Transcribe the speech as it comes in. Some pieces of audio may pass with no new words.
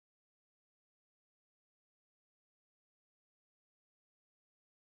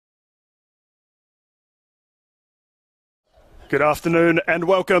Good afternoon and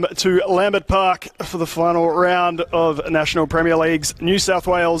welcome to Lambert Park for the final round of National Premier League's New South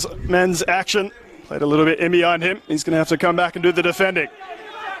Wales men's action. Played a little bit in behind him. He's going to have to come back and do the defending.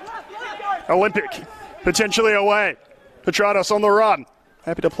 Olympic, potentially away. Petrados on the run.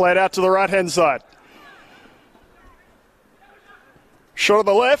 Happy to play it out to the right-hand side. Shot on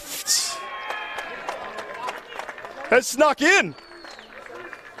the left. Has snuck in.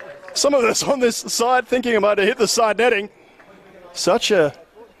 Some of us on this side thinking it might have hit the side netting. Such a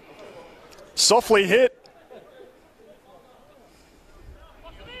softly hit.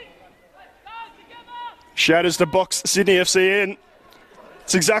 Shatters to box Sydney FC in.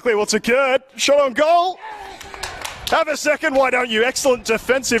 It's exactly what's occurred. Shot on goal. Have a second, why don't you? Excellent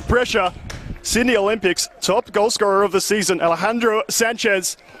defensive pressure. Sydney Olympics top goal scorer of the season, Alejandro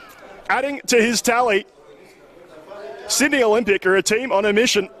Sanchez, adding to his tally. Sydney Olympic are a team on a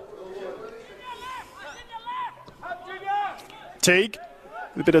mission. Teague,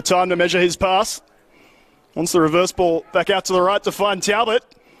 with a bit of time to measure his pass. Wants the reverse ball back out to the right to find Talbot.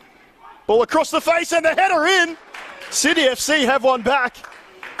 Ball across the face and the header in. Sydney FC have one back.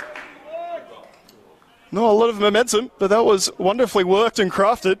 Not a lot of momentum, but that was wonderfully worked and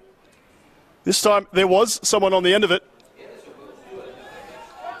crafted. This time there was someone on the end of it.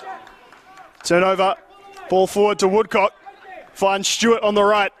 Turnover, ball forward to Woodcock. Finds Stewart on the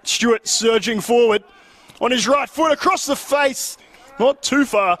right. Stewart surging forward. On his right foot, across the face. Not too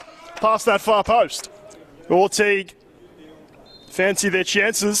far past that far post. Teague fancy their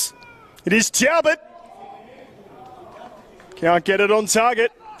chances. It is Talbot. Can't get it on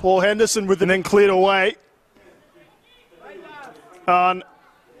target. Paul Henderson with it and then cleared away. Clever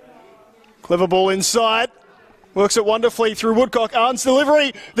ball inside. Works it wonderfully through Woodcock. Arn's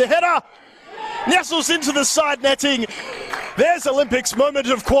delivery. The header. Nestles into the side netting. There's Olympics' moment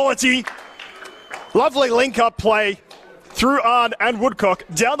of quality. Lovely link-up play through Arn and Woodcock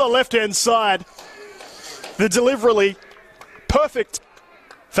down the left-hand side. The delivery perfect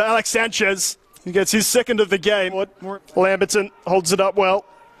for Alex Sanchez, who gets his second of the game. Lamberton holds it up well.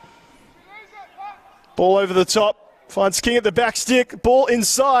 Ball over the top. Finds King at the back stick. Ball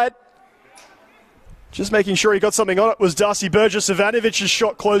inside. Just making sure he got something on it was Darcy Burgess. Ivanovic's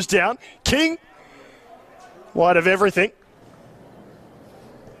shot closed down. King, wide of everything.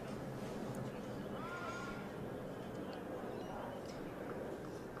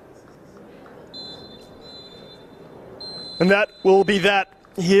 And that will be that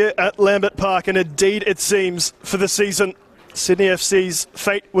here at Lambert Park, and indeed it seems for the season. Sydney FC's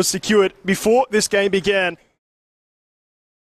fate was secured before this game began.